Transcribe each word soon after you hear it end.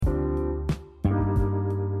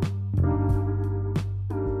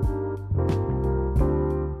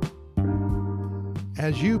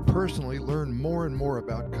As you personally learn more and more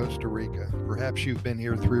about Costa Rica, perhaps you've been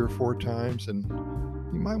here 3 or 4 times and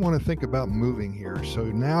you might want to think about moving here. So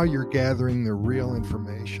now you're gathering the real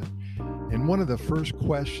information. And one of the first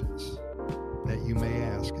questions that you may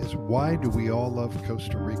ask is, why do we all love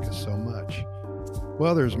Costa Rica so much?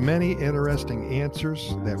 Well, there's many interesting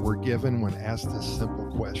answers that were given when asked this simple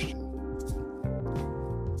question.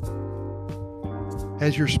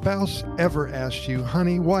 Has your spouse ever asked you,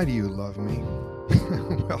 honey, why do you love me?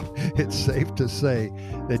 Well, it's safe to say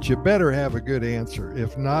that you better have a good answer.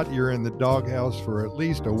 If not, you're in the doghouse for at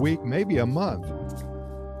least a week, maybe a month.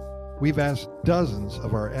 We've asked dozens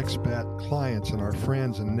of our expat clients and our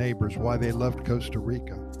friends and neighbors why they loved Costa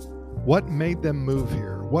Rica. What made them move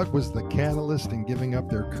here? What was the catalyst in giving up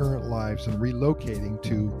their current lives and relocating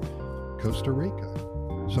to Costa Rica?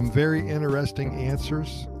 Some very interesting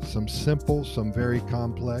answers, some simple, some very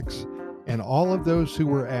complex. And all of those who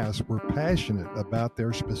were asked were passionate about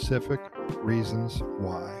their specific reasons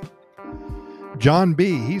why. John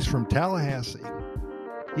B., he's from Tallahassee.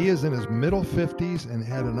 He is in his middle 50s and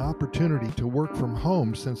had an opportunity to work from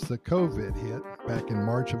home since the COVID hit back in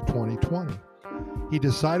March of 2020. He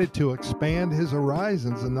decided to expand his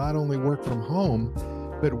horizons and not only work from home,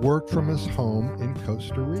 but work from his home in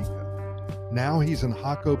Costa Rica. Now he's in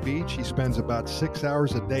Jaco Beach. He spends about 6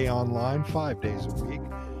 hours a day online, 5 days a week.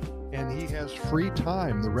 And he has free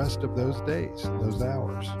time the rest of those days, those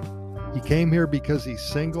hours. He came here because he's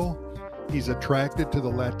single, he's attracted to the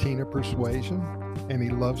Latina persuasion, and he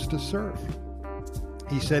loves to surf.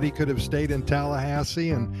 He said he could have stayed in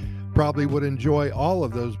Tallahassee and probably would enjoy all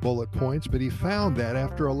of those bullet points, but he found that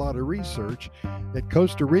after a lot of research, that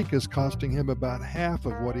Costa Rica is costing him about half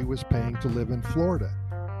of what he was paying to live in Florida.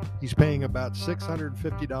 He's paying about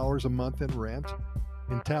 $650 a month in rent.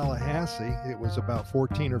 In Tallahassee, it was about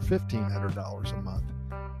 $1,400 or $1,500 a month.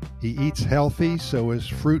 He eats healthy, so his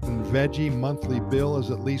fruit and veggie monthly bill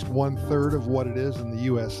is at least 1/3 of what it is in the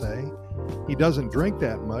USA. He doesn't drink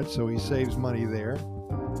that much, so he saves money there.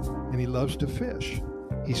 And he loves to fish.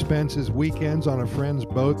 He spends his weekends on a friend's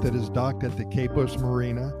boat that is docked at the Capos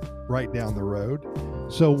Marina, right down the road.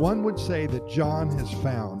 So one would say that John has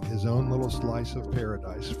found his own little slice of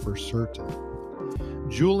paradise for certain.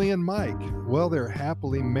 Julie and Mike, well, they're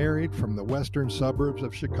happily married from the western suburbs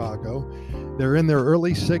of Chicago. They're in their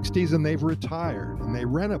early 60s and they've retired, and they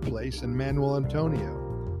rent a place in Manuel Antonio.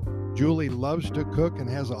 Julie loves to cook and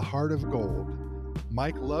has a heart of gold.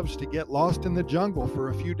 Mike loves to get lost in the jungle for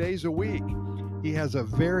a few days a week. He has a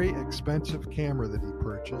very expensive camera that he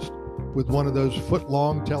purchased with one of those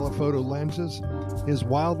foot-long telephoto lenses. His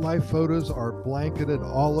wildlife photos are blanketed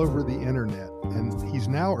all over the internet, and he's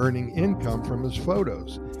now earning income from his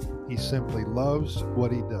photos. He simply loves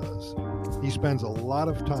what he does. He spends a lot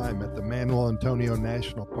of time at the Manuel Antonio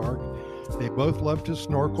National Park. They both love to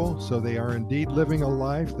snorkel, so they are indeed living a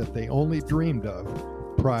life that they only dreamed of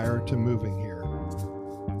prior to moving here.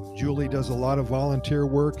 Julie does a lot of volunteer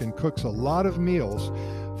work and cooks a lot of meals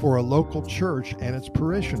for a local church and its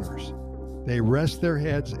parishioners. They rest their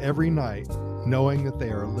heads every night knowing that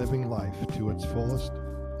they are living life to its fullest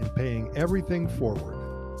and paying everything forward.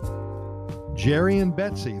 Jerry and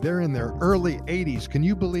Betsy, they're in their early 80s. Can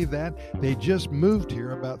you believe that? They just moved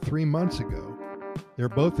here about 3 months ago. They're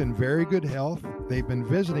both in very good health. They've been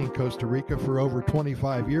visiting Costa Rica for over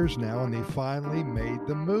 25 years now, and they finally made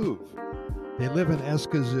the move. They live in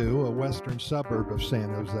Escazú, a western suburb of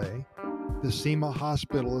San Jose. The SEMA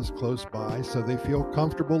hospital is close by, so they feel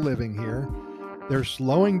comfortable living here. They're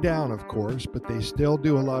slowing down, of course, but they still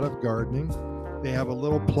do a lot of gardening. They have a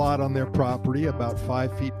little plot on their property, about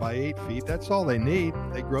 5 feet by 8 feet. That's all they need.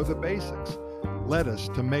 They grow the basics. Lettuce,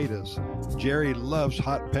 tomatoes. Jerry loves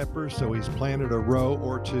hot peppers, so he's planted a row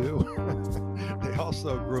or two. They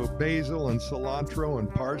also grow basil and cilantro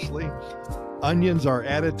and parsley. Onions are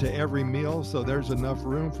added to every meal, so there's enough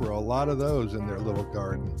room for a lot of those in their little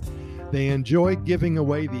garden. They enjoy giving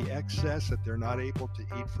away the excess that they're not able to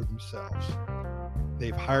eat for themselves.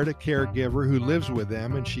 They've hired a caregiver who lives with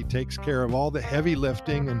them, and she takes care of all the heavy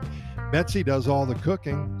lifting, and Betsy does all the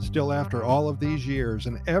cooking, still after all of these years.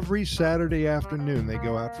 And every Saturday afternoon, they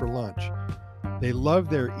go out for lunch. They love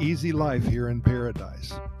their easy life here in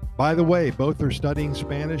paradise. By the way, both are studying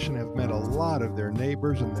Spanish and have met a lot of their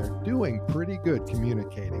neighbors, and they're doing pretty good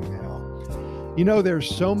communicating now. You know, there's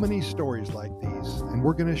so many stories like these, and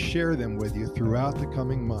we're going to share them with you throughout the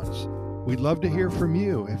coming months. We'd love to hear from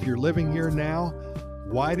you. If you're living here now,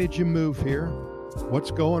 why did you move here?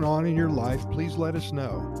 What's going on in your life? Please let us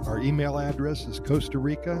know. Our email address is Costa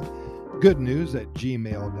Rica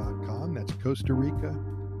goodnews@gmail.com. That's Costa Rica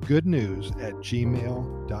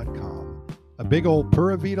goodnews@gmail.com. A big old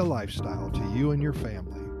Pura Vida lifestyle to you and your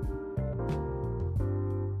family.